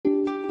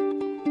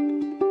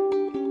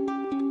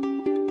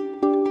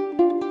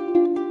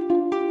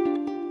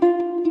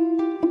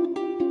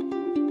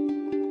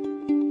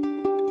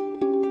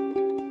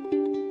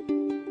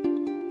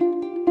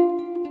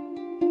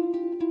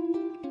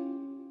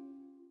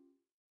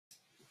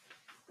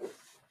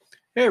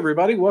Hey,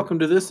 everybody. Welcome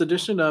to this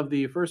edition of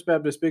the First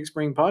Baptist Big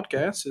Spring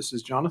podcast. This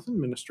is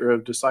Jonathan, Minister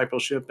of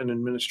Discipleship and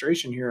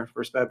Administration here at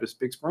First Baptist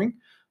Big Spring.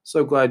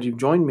 So glad you've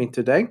joined me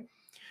today.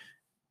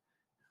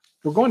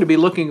 We're going to be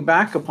looking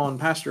back upon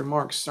Pastor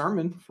Mark's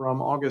sermon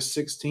from August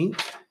 16th,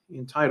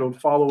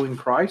 entitled Following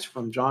Christ,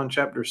 from John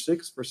chapter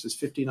 6, verses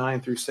 59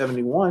 through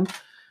 71.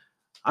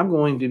 I'm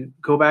going to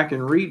go back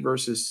and read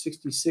verses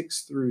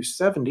 66 through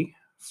 70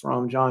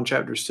 from John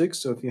chapter 6.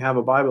 So if you have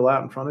a Bible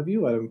out in front of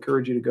you, I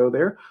encourage you to go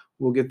there.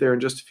 We'll get there in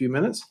just a few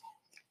minutes.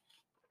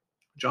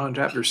 John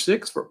chapter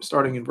 6,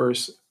 starting in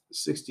verse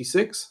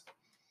 66.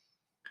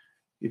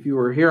 If you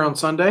were here on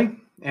Sunday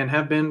and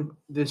have been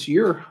this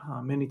year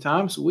many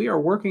times, we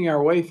are working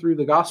our way through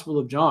the Gospel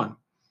of John.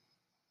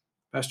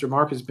 Pastor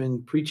Mark has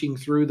been preaching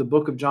through the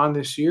book of John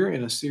this year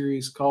in a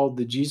series called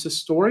The Jesus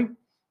Story.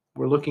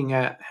 We're looking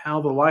at how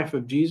the life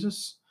of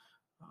Jesus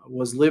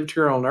was lived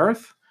here on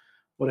earth,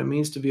 what it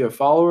means to be a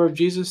follower of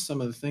Jesus, some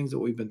of the things that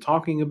we've been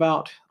talking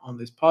about on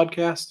this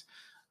podcast.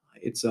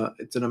 It's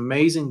an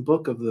amazing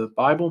book of the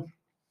Bible.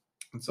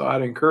 And so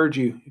I'd encourage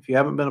you, if you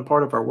haven't been a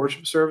part of our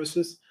worship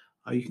services,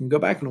 you can go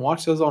back and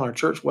watch those on our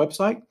church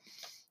website,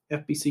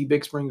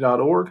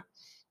 fbcbigspring.org,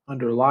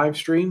 under live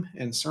stream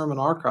and sermon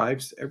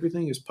archives.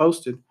 Everything is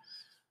posted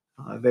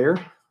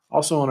there.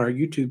 Also on our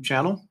YouTube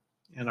channel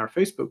and our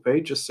Facebook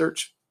page, just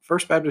search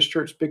First Baptist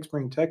Church, Big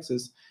Spring,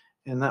 Texas,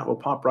 and that will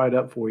pop right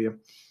up for you.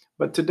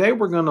 But today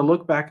we're going to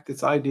look back at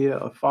this idea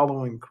of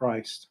following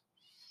Christ.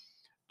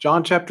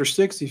 John chapter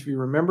 6, if you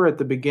remember at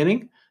the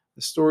beginning,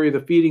 the story of the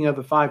feeding of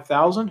the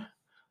 5,000,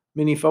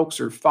 many folks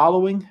are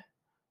following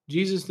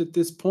Jesus at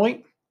this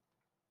point,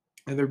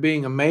 and they're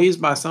being amazed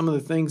by some of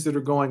the things that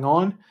are going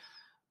on.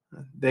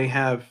 They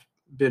have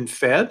been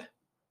fed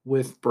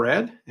with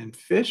bread and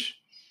fish,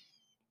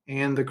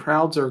 and the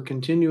crowds are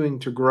continuing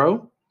to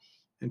grow,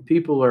 and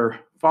people are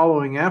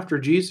following after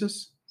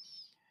Jesus.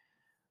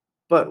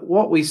 But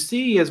what we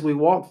see as we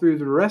walk through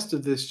the rest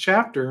of this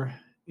chapter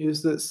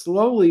is that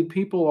slowly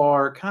people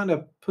are kind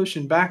of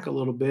pushing back a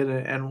little bit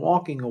and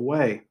walking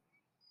away.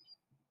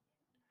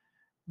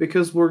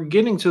 Because we're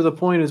getting to the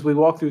point as we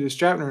walk through this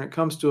chapter, and it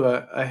comes to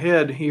a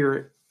head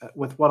here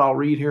with what I'll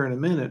read here in a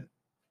minute.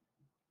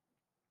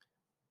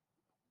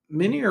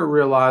 Many are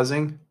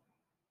realizing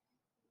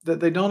that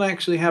they don't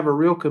actually have a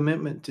real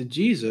commitment to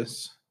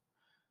Jesus,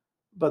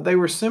 but they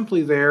were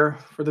simply there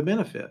for the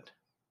benefit.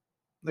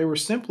 They were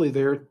simply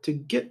there to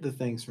get the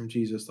things from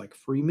Jesus, like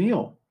free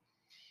meal.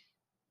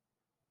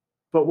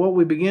 But what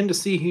we begin to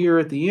see here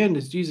at the end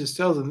is Jesus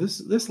tells them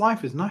this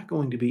life is not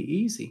going to be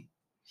easy.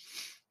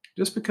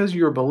 Just because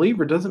you're a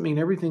believer doesn't mean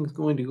everything's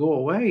going to go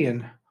away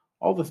and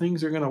all the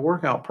things are going to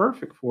work out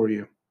perfect for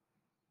you.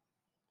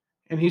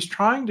 And he's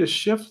trying to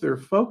shift their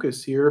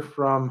focus here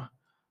from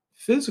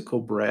physical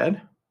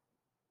bread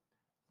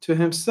to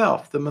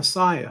himself, the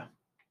Messiah.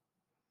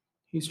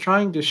 He's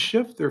trying to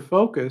shift their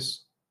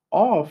focus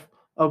off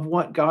of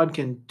what God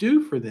can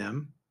do for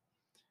them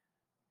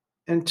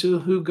and to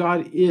who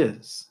God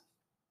is.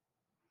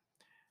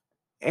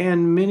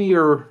 And many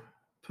are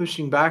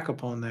pushing back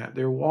upon that.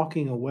 They're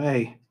walking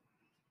away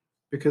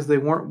because they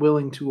weren't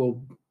willing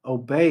to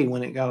obey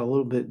when it got a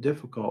little bit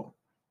difficult.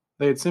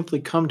 They had simply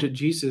come to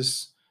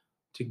Jesus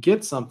to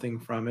get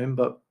something from him,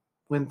 but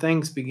when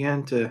things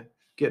began to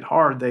get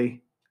hard,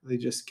 they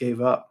just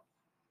gave up.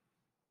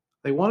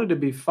 They wanted to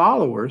be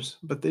followers,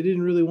 but they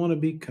didn't really want to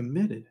be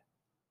committed.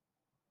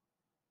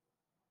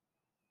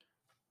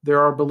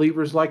 There are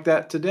believers like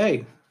that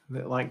today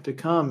that like to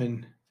come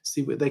and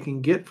see what they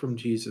can get from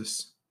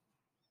Jesus.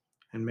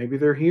 And maybe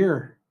they're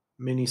here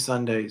many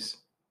Sundays,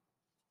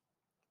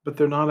 but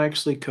they're not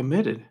actually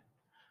committed.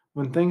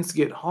 When things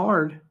get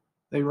hard,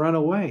 they run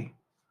away.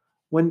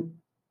 When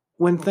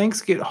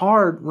things get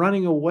hard,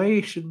 running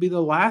away should be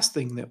the last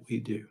thing that we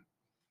do.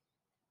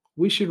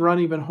 We should run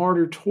even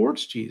harder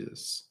towards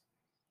Jesus,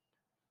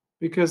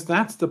 because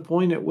that's the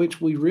point at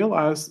which we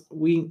realize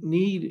we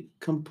need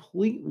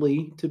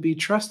completely to be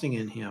trusting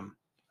in him,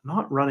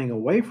 not running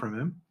away from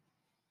him.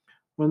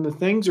 When the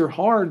things are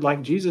hard,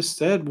 like Jesus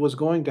said was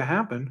going to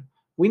happen,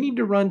 we need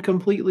to run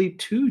completely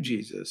to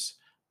Jesus,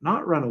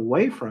 not run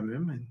away from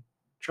him and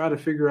try to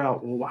figure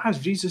out, well, why is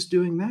Jesus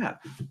doing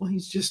that? Well,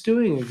 he's just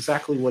doing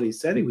exactly what he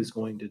said he was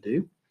going to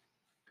do.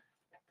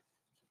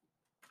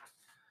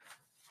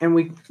 And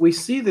we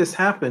see this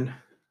happen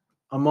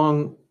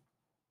among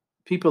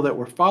people that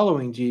were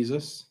following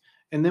Jesus.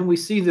 And then we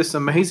see this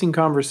amazing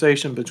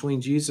conversation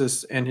between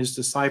Jesus and his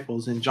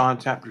disciples in John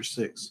chapter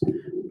 6,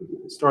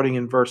 starting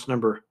in verse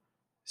number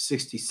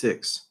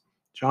 66.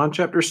 John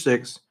chapter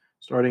 6,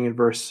 starting in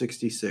verse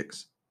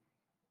 66.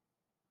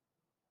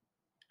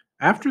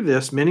 After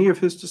this, many of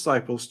his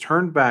disciples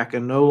turned back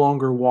and no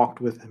longer walked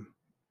with him.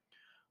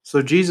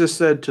 So Jesus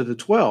said to the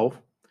 12,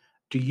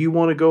 "Do you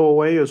want to go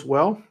away as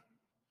well?"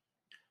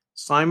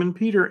 Simon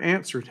Peter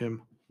answered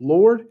him,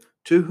 "Lord,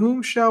 to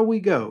whom shall we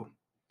go?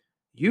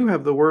 You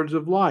have the words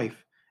of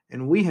life,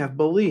 and we have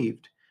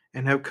believed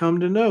and have come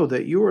to know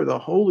that you are the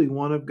Holy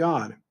One of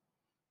God."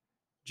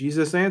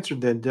 Jesus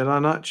answered them, "Did I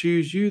not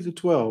choose you, the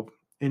 12,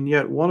 and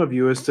yet one of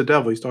you is the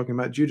devil. He's talking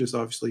about Judas,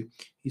 obviously.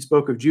 He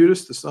spoke of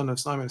Judas, the son of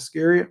Simon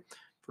Iscariot,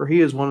 for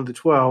he is one of the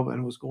 12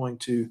 and was going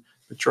to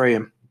betray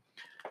him.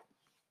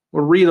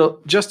 We'll read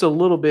just a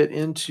little bit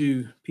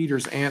into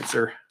Peter's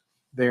answer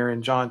there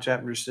in John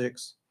chapter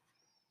 6.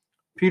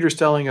 Peter's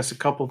telling us a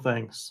couple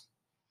things.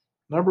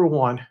 Number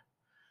one,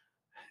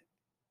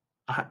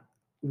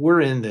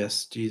 we're in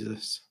this,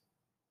 Jesus.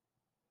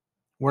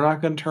 We're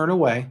not going to turn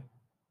away.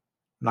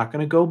 We're not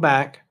going to go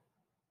back.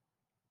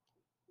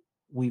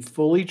 We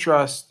fully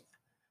trust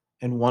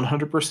and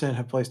 100%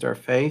 have placed our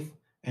faith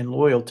and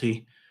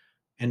loyalty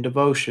and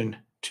devotion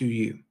to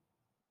you.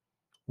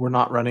 We're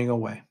not running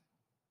away.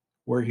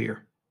 We're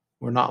here.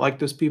 We're not like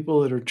those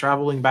people that are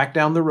traveling back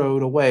down the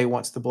road away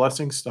once the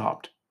blessing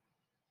stopped.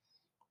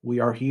 We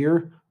are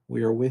here.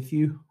 We are with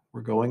you.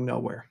 We're going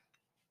nowhere.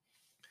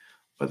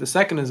 But the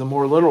second is a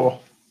more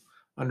literal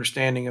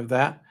understanding of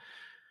that.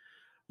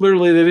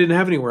 Literally, they didn't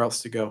have anywhere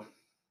else to go.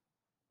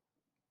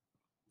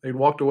 They'd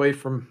walked away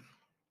from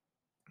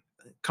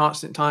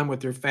constant time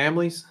with their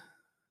families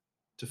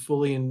to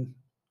fully and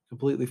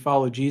completely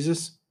follow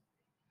Jesus.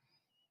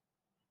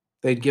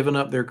 They'd given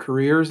up their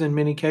careers in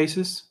many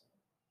cases,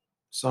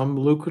 some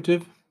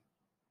lucrative.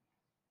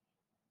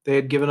 They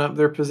had given up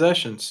their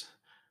possessions.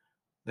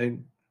 They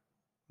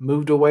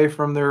moved away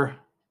from their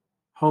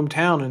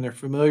hometown and their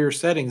familiar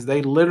settings.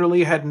 They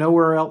literally had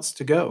nowhere else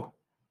to go.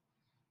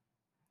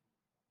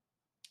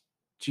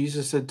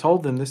 Jesus had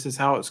told them this is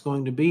how it's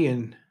going to be,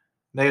 and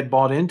they had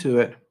bought into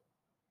it.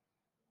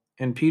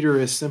 And Peter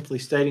is simply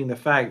stating the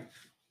fact,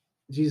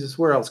 Jesus,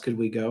 where else could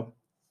we go?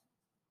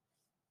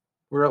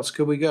 Where else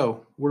could we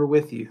go? We're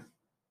with you.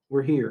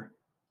 We're here.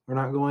 We're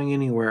not going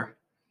anywhere.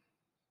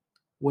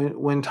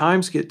 When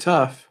times get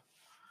tough,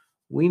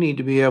 we need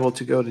to be able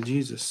to go to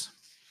Jesus.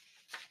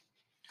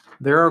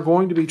 There are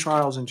going to be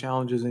trials and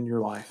challenges in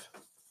your life.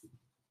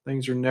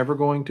 Things are never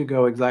going to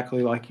go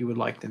exactly like you would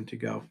like them to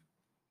go.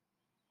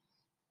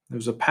 There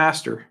was a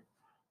pastor.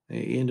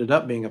 He ended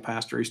up being a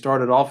pastor. He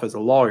started off as a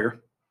lawyer.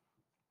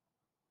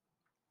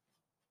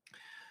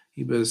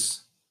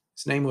 His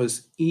name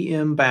was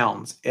E.M.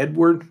 Bounds,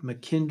 Edward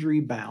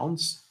McKendry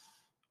Bounds,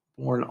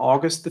 born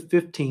August the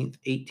 15th,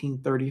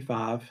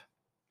 1835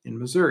 in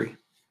Missouri.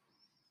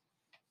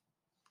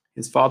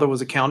 His father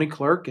was a county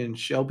clerk in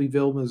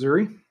Shelbyville,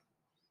 Missouri,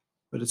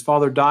 but his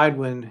father died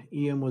when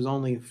E.M. was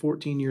only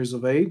 14 years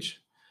of age.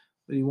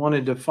 But he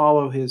wanted to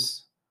follow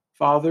his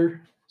father's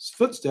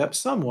footsteps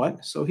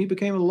somewhat, so he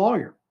became a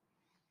lawyer.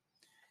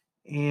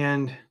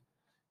 And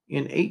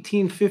in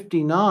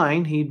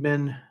 1859, he'd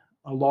been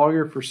a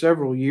lawyer for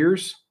several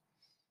years,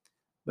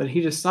 but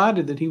he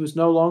decided that he was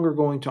no longer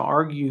going to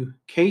argue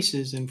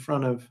cases in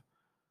front of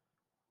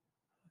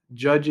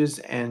judges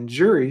and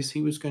juries.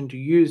 He was going to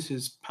use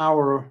his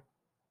power of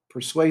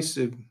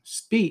persuasive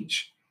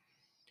speech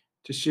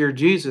to share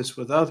Jesus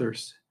with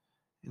others.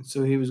 And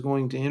so he was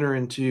going to enter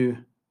into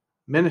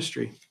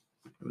ministry.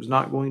 It was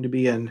not going to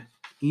be an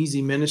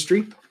easy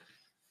ministry.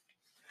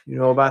 You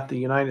know about the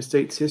United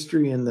States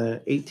history in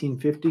the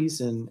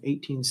 1850s and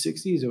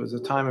 1860s. It was a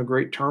time of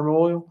great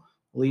turmoil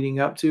leading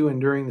up to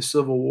and during the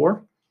Civil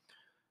War.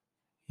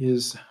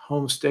 His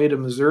home state of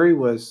Missouri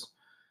was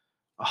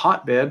a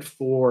hotbed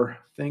for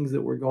things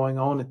that were going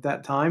on at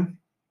that time.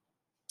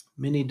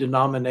 Many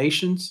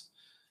denominations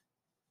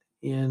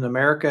in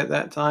America at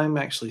that time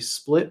actually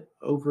split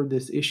over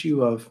this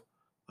issue of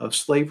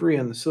slavery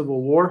and the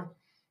Civil War.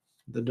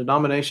 The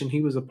denomination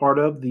he was a part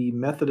of, the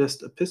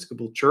Methodist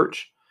Episcopal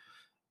Church,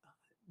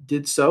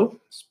 did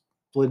so,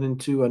 split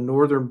into a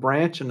northern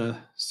branch and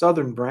a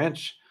southern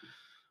branch.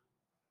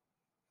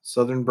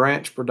 Southern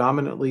branch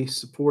predominantly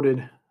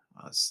supported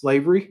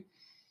slavery,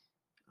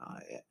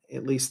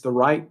 at least the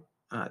right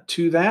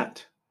to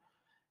that.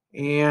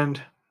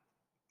 And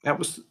that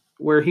was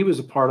where he was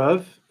a part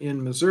of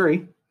in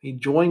Missouri. He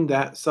joined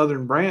that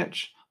southern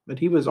branch, but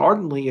he was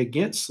ardently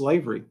against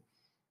slavery.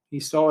 He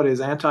saw it as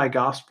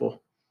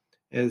anti-gospel,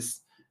 as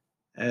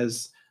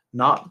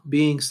not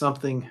being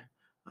something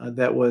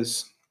that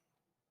was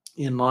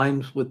in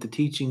line with the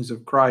teachings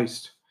of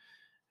Christ,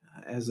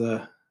 as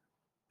a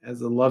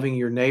loving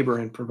your neighbor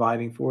and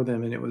providing for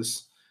them. And it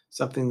was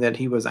something that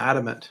he was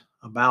adamant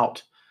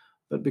about.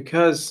 But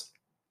because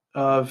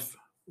of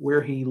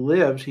where he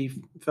lived, he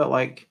felt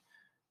like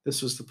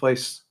this was the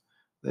place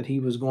that he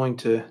was going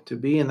to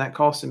be, and that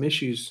caused some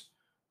issues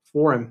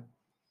for him.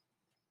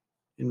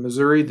 In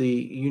Missouri, the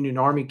Union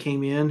Army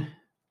came in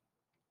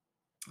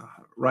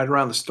right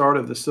around the start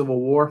of the Civil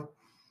War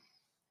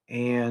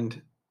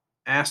and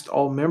asked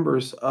all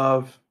members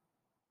of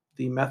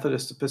the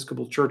Methodist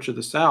Episcopal Church of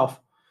the South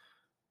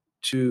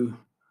to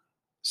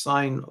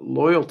sign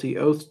loyalty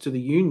oaths to the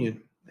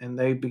Union, and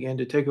they began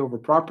to take over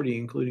property,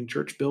 including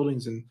church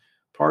buildings and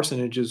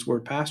parsonages where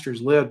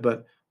pastors lived.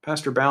 But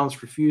Pastor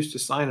Bounds refused to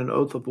sign an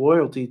oath of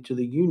loyalty to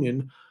the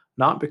Union,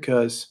 not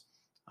because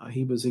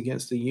he was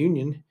against the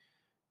Union,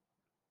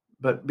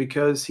 but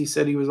because he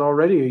said he was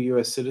already a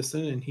U.S.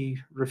 citizen, and he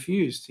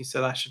refused. He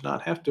said, I should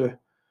not have to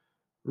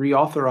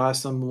reauthorize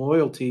some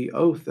loyalty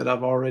oath that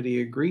I've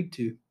already agreed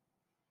to.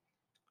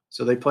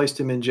 So they placed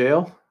him in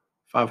jail,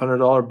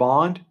 $500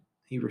 bond.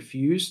 He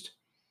refused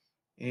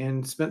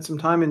and spent some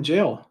time in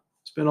jail.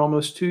 Spent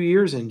almost 2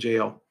 years in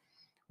jail.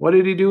 What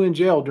did he do in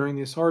jail during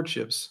these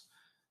hardships?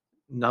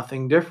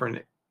 Nothing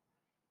different.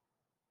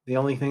 The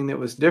only thing that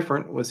was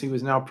different was he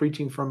was now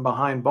preaching from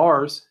behind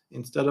bars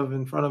instead of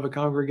in front of a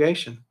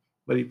congregation.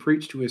 But he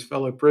preached to his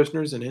fellow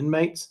prisoners and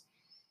inmates.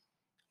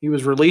 He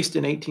was released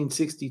in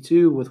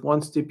 1862 with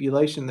one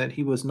stipulation, that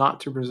he was not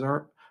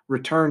to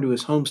return to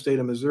his home state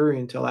of Missouri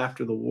until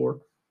after the war.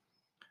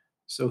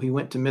 So he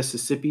went to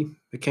Mississippi,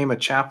 became a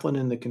chaplain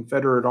in the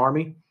Confederate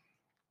Army,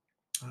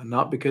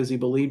 not because he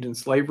believed in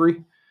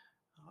slavery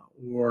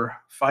or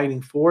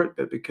fighting for it,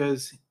 but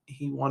because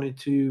he wanted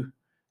to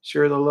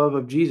share the love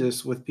of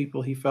Jesus with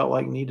people he felt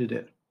like needed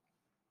it.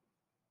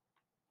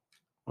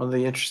 One of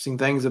the interesting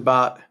things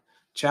about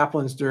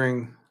chaplains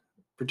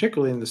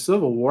particularly in the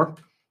Civil War,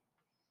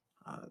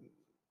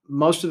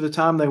 most of the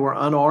time they were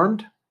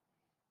unarmed,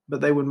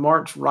 but they would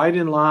march right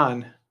in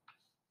line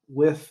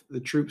with the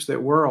troops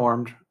that were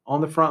armed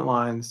on the front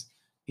lines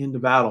into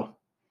battle.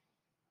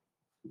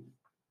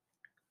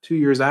 2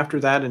 years after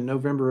that, in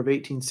November of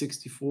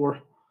 1864,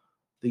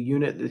 the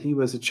unit that he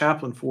was a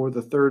chaplain for,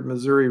 the 3rd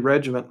Missouri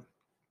Regiment,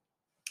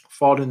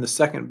 fought in the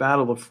Second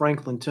Battle of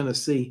Franklin,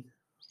 Tennessee.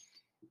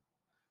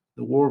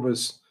 The war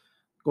was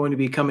going to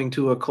be coming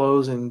to a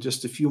close in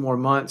just a few more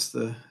months.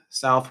 The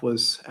South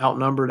was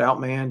outnumbered,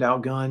 outmanned,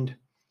 outgunned.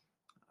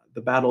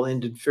 The battle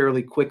ended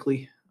fairly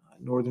quickly.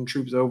 Northern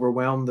troops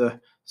overwhelmed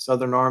the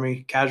Southern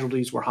Army.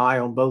 Casualties were high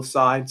on both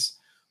sides.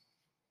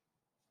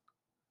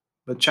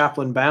 But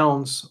Chaplain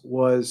Bounds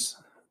was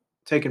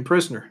taken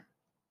prisoner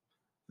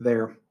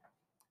there.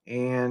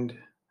 And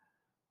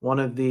one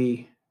of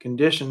the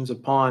conditions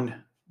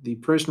upon the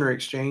prisoner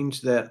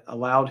exchange that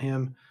allowed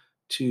him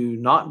to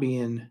not be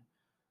in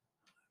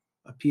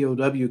a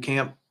POW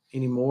camp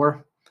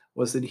anymore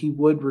was that he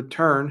would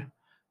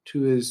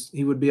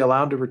be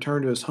allowed to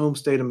return to his home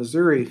state of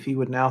Missouri if he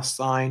would now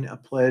sign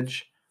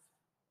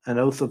an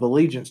oath of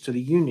allegiance to the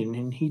Union.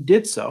 And he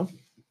did so,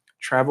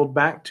 traveled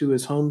back to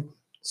his home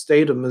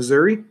state of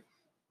Missouri.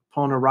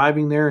 Upon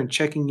arriving there and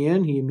checking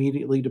in, he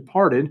immediately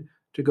departed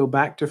to go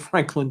back to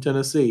Franklin,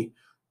 Tennessee,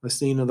 the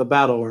scene of the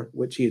battle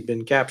which he had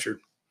been captured.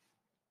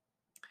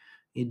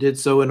 He did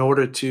so in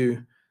order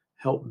to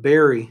help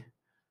bury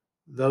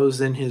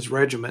those in his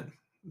regiment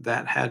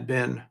that had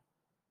been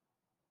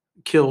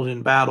killed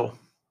in battle.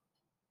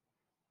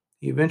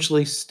 He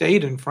eventually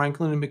stayed in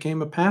Franklin and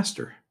became a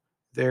pastor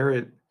there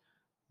at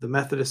the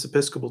Methodist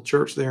Episcopal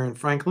Church there in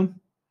Franklin,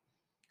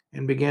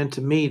 and began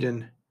to meet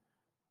and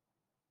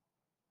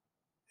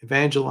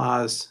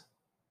evangelize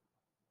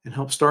and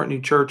help start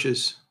new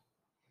churches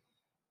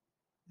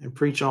and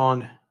preach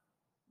on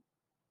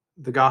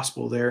the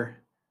gospel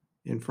there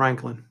in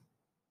Franklin.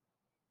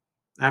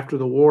 After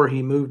the war,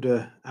 he moved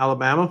to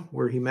Alabama,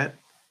 where he met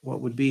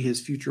what would be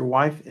his future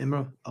wife,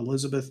 Emma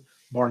Elizabeth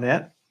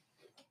Barnett.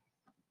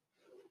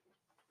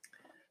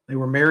 They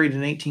were married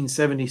in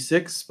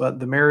 1876, but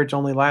the marriage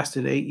only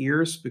lasted 8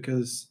 years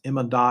because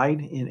Emma died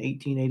in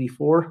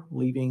 1884,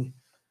 leaving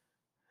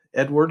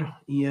Edward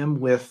E.M.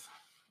 with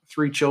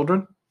 3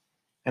 children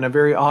and a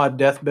very odd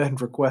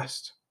deathbed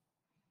request.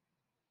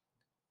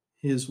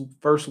 His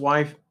first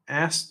wife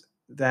asked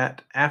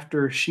that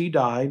after she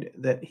died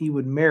that he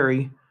would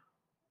marry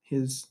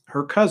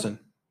her cousin,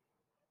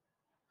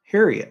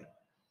 Harriet.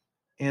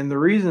 And the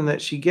reason that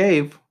she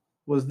gave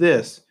was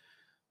this,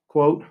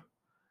 quote,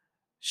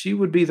 "She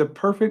would be the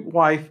perfect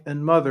wife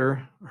and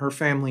mother her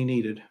family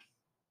needed."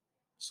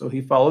 So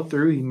he followed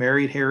through. He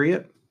married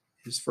Harriet,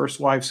 his first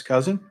wife's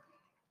cousin,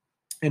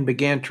 and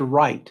began to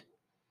write.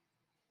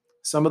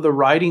 Some of the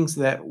writings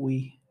that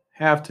we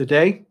have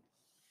today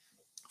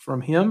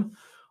from him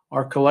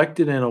are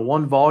collected in a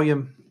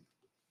 1-volume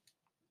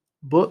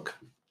book,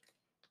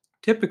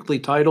 typically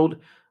titled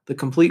The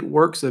Complete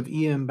Works of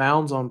E.M.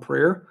 Bounds on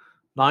Prayer,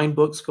 9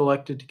 books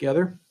collected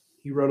together.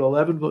 He wrote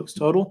 11 books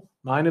total.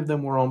 9 of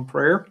them were on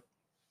prayer.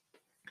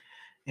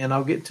 And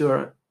I'll get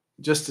to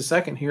just a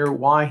second here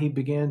why he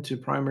began to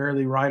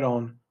primarily write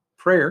on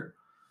prayer.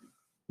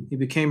 He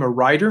became a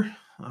writer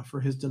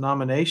for his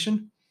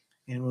denomination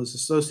and was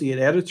associate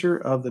editor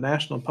of the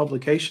national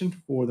publication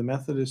for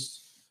the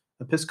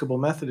Episcopal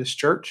Methodist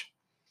Church.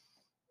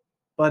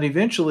 But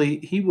eventually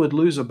he would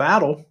lose a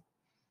battle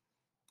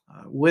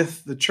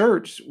with the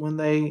church when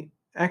they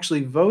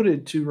actually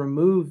voted to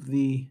remove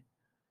the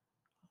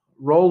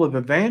role of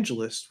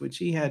evangelist, which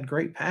he had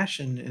great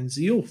passion and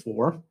zeal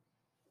for.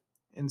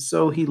 And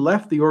so he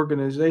left the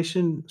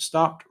organization,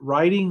 stopped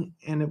writing,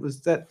 and it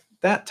was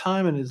that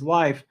time in his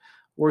life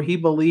where he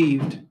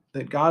believed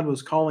that God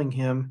was calling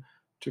him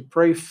to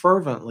pray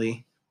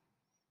fervently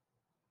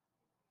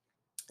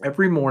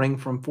every morning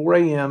from 4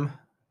 a.m.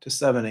 to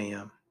 7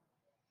 a.m.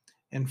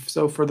 And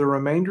so for the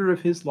remainder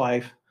of his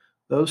life,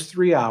 those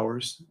 3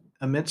 hours,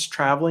 amidst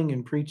traveling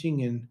and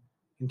preaching and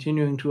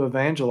continuing to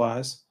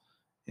evangelize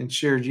and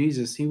share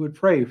Jesus, he would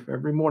pray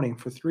every morning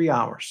for 3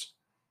 hours.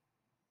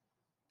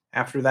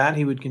 After that,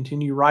 he would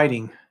continue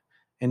writing,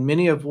 and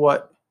many of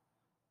what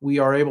we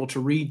are able to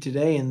read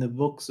today in the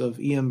books of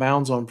E.M.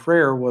 Bounds on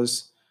prayer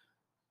was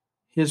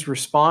his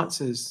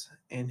responses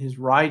and his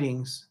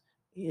writings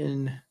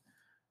in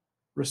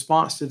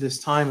response to this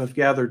time of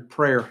gathered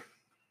prayer.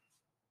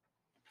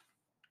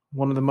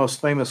 One of the most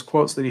famous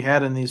quotes that he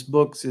had in these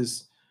books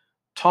is,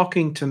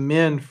 "Talking to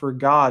men for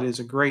God is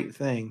a great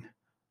thing,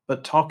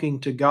 but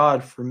talking to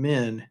God for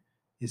men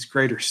is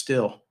greater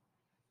still."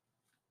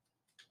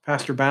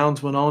 Pastor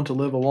Bounds went on to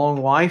live a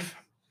long life,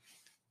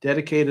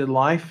 dedicated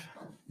life.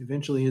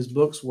 Eventually his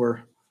books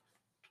were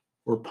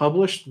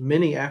published,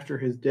 many after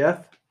his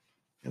death,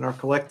 and are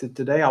collected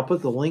today. I'll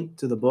put the link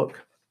to the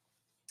book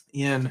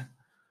in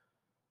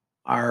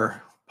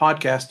our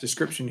podcast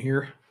description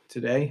here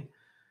today.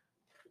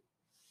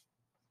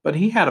 But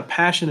he had a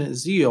passionate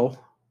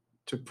zeal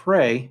to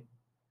pray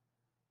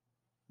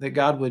that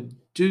God would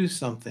do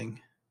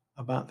something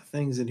about the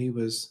things that he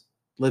was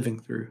living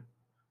through,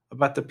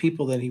 about the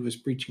people that he was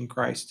preaching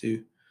Christ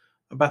to,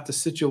 about the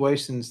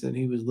situations that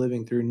he was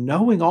living through,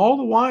 knowing all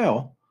the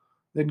while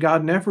that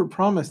God never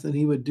promised that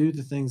he would do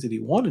the things that he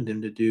wanted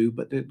him to do,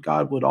 but that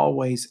God would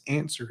always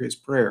answer his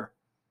prayer.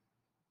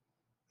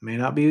 It may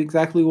not be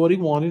exactly what he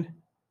wanted,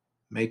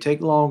 may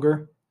take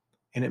longer,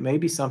 and it may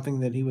be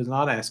something that he was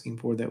not asking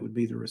for that would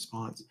be the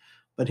response.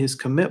 But his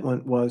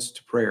commitment was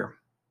to prayer.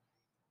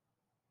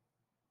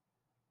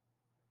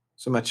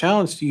 So my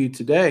challenge to you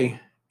today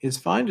is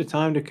find a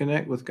time to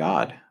connect with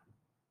God.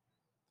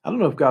 I don't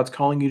know if God's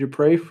calling you to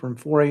pray from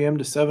 4 a.m.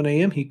 to 7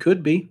 a.m. He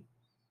could be.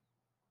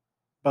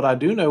 But I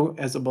do know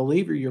as a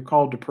believer, you're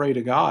called to pray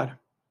to God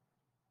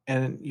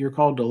and you're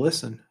called to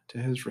listen to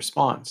his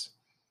response.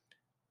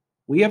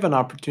 We have an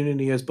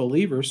opportunity as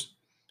believers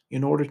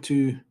in order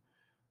to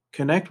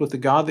connect with the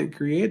God that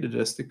created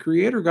us. The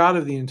creator God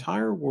of the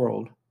entire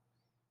world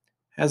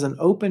has an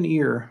open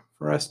ear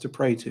for us to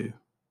pray to,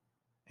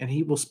 and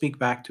he will speak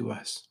back to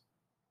us.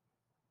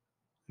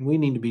 And we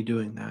need to be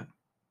doing that.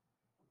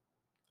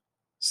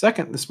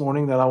 Second, this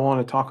morning that I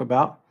want to talk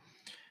about,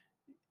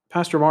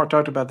 Pastor Mark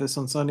talked about this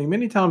on Sunday.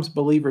 Many times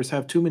believers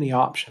have too many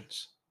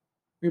options.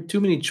 We have too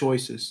many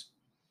choices.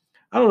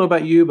 I don't know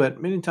about you,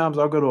 but many times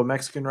I'll go to a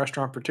Mexican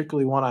restaurant,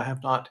 particularly one I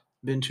have not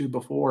been to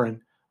before,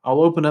 and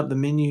I'll open up the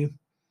menu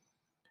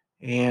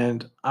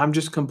and I'm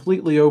just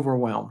completely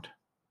overwhelmed.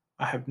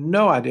 I have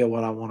no idea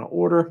what I want to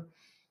order.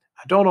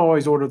 I don't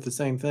always order the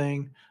same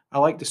thing. I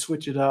like to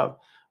switch it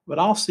up, but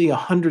I'll see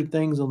 100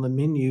 things on the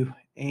menu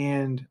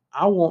and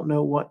I won't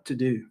know what to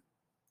do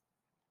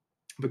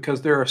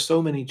because there are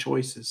so many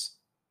choices.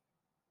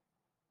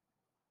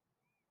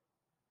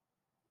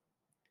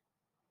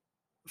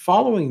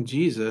 Following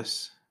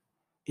Jesus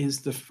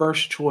is the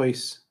first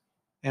choice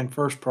and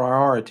first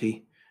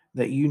priority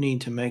that you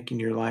need to make in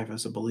your life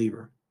as a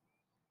believer.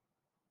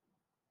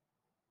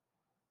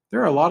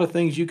 There are a lot of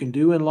things you can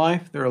do in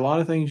life. There are a lot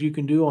of things you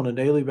can do on a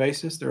daily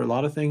basis. There are a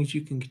lot of things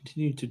you can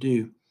continue to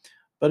do.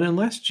 But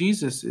unless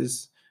Jesus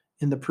is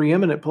in the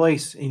preeminent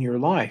place in your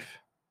life,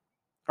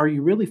 are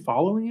you really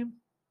following him?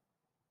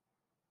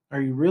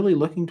 Are you really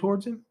looking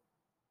towards him?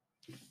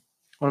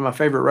 One of my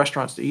favorite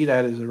restaurants to eat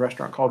at is a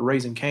restaurant called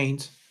Raising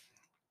Cane's.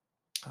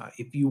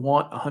 If you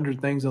want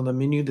 100 things on the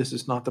menu, this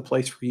is not the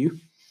place for you.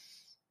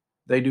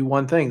 They do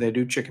one thing. They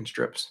do chicken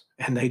strips,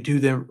 and they do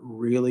them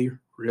really,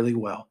 really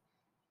well.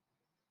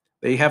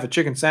 They have a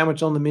chicken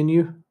sandwich on the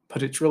menu,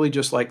 but it's really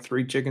just like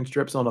 3 chicken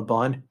strips on a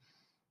bun.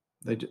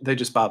 They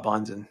just buy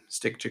buns and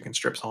stick chicken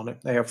strips on it.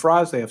 They have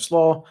fries, they have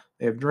slaw,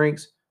 they have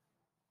drinks.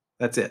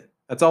 That's it.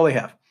 That's all they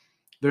have.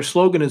 Their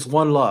slogan is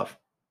one love.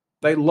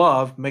 They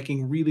love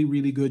making really,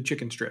 really good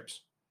chicken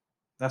strips.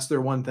 That's their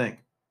one thing.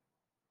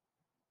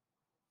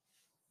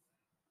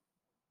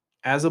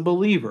 As a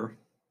believer,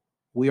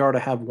 we are to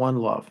have one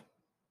love.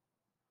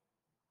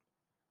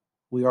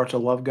 We are to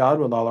love God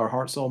with all our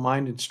heart, soul,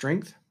 mind, and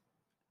strength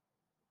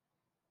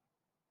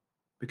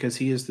because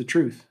he is the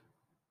truth.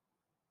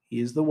 He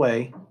is the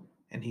way,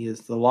 and he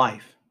is the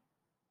life.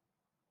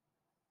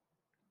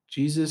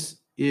 Jesus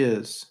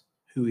is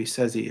who he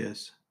says he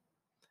is.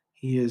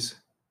 He is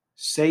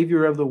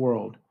Savior of the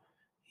world.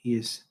 He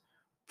is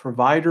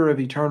provider of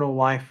eternal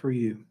life for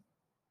you.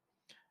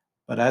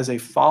 But as a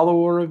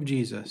follower of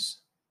Jesus,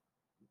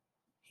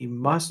 he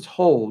must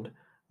hold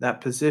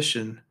that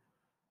position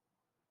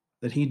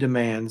that he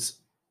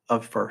demands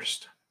of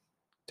first,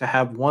 to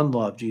have one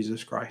love,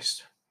 Jesus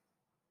Christ.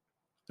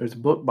 There's a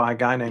book by a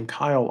guy named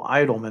Kyle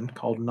Idleman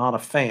called Not a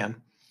Fan,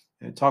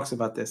 and it talks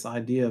about this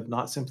idea of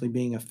not simply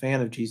being a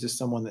fan of Jesus,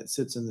 someone that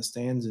sits in the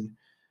stands and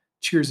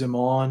cheers him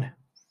on, and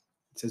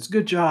says,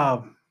 "Good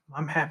job,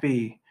 I'm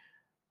happy,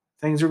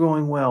 things are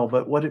going well,"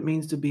 but what it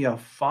means to be a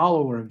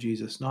follower of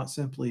Jesus, not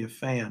simply a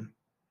fan.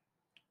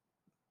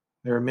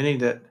 There are many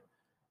that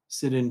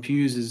sit in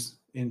pews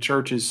in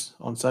churches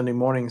on Sunday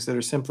mornings that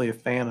are simply a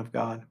fan of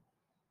God.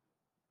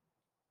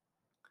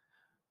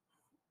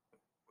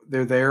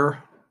 They're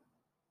there,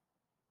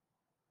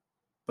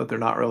 but they're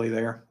not really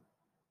there.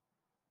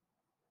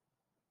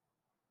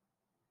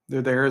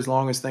 They're there as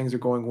long as things are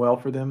going well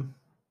for them.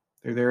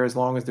 They're there as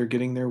long as they're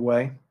getting their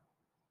way.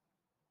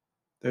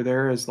 They're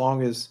there as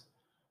long as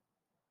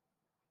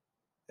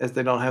as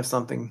they don't have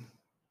something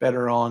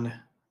better on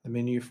the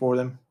menu for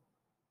them.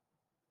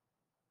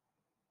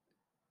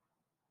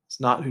 It's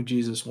not who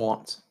Jesus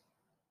wants.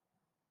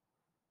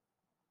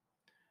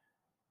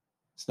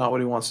 It's not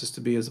what he wants us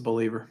to be as a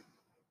believer.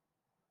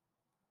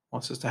 He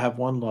wants us to have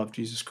one love,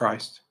 Jesus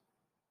Christ,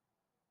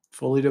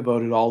 fully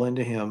devoted all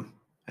into him,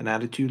 an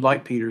attitude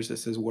like Peter's that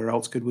says, where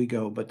else could we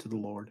go but to the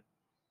Lord?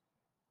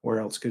 Where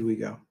else could we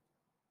go?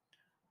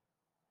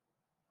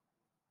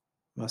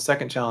 My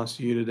second challenge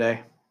to you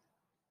today,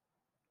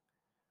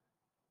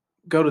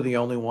 go to the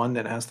only one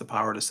that has the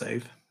power to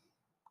save.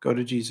 Go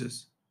to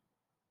Jesus.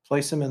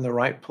 Place him in the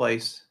right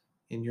place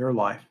in your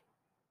life,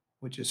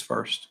 which is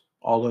first.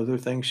 All other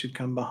things should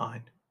come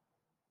behind.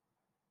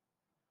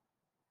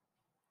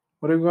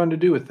 What are we going to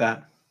do with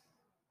that?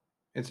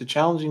 It's a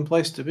challenging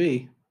place to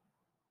be,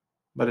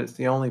 but it's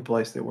the only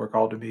place that we're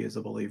called to be as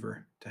a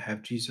believer, to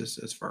have Jesus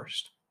as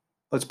first.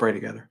 Let's pray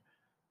together.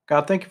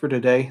 God, thank you for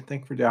today.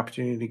 Thank you for the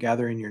opportunity to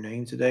gather in your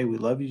name today. We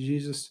love you,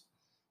 Jesus.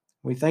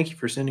 We thank you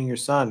for sending your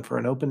son for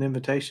an open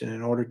invitation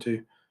in order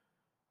to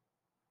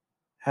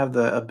have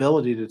the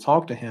ability to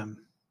talk to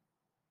him,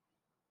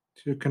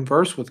 to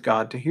converse with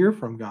God, to hear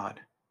from God.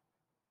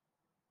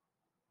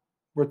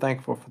 We're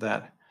thankful for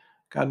that.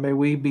 God, may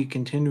we be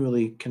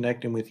continually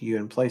connecting with you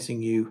and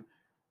placing you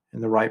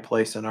in the right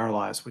place in our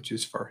lives, which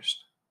is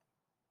first.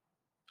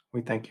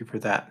 We thank you for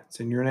that. It's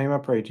in your name I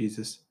pray,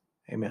 Jesus.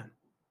 Amen.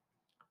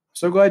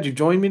 So glad you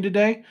joined me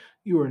today.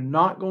 You are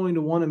not going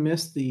to want to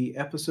miss the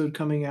episode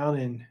coming out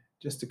in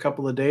just a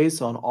couple of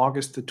days on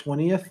August the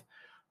 20th.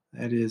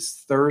 That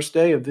is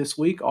Thursday of this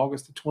week,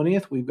 August the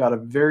 20th. We've got a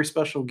very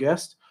special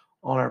guest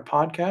on our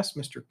podcast,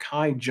 Mr.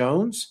 Kai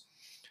Jones.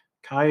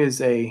 Kai is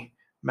a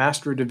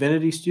Master of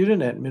Divinity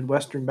student at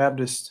Midwestern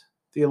Baptist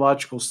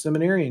Theological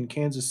Seminary in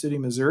Kansas City,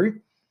 Missouri.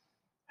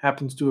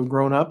 Happens to have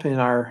grown up in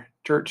our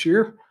church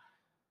here.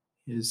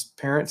 His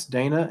parents,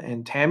 Dana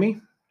and Tammy,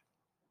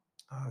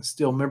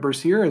 still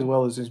members here, as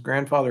well as his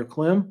grandfather,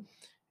 Clem.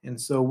 And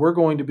so we're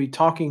going to be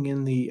talking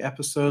in the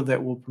episode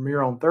that will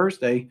premiere on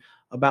Thursday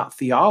about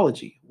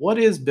theology. What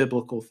is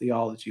biblical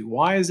theology?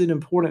 Why is it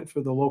important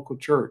for the local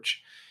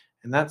church?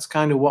 And that's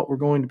kind of what we're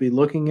going to be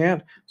looking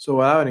at. So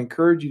I would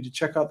encourage you to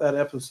check out that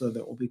episode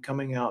that will be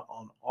coming out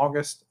on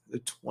August the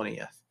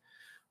 20th.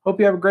 Hope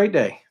you have a great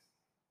day.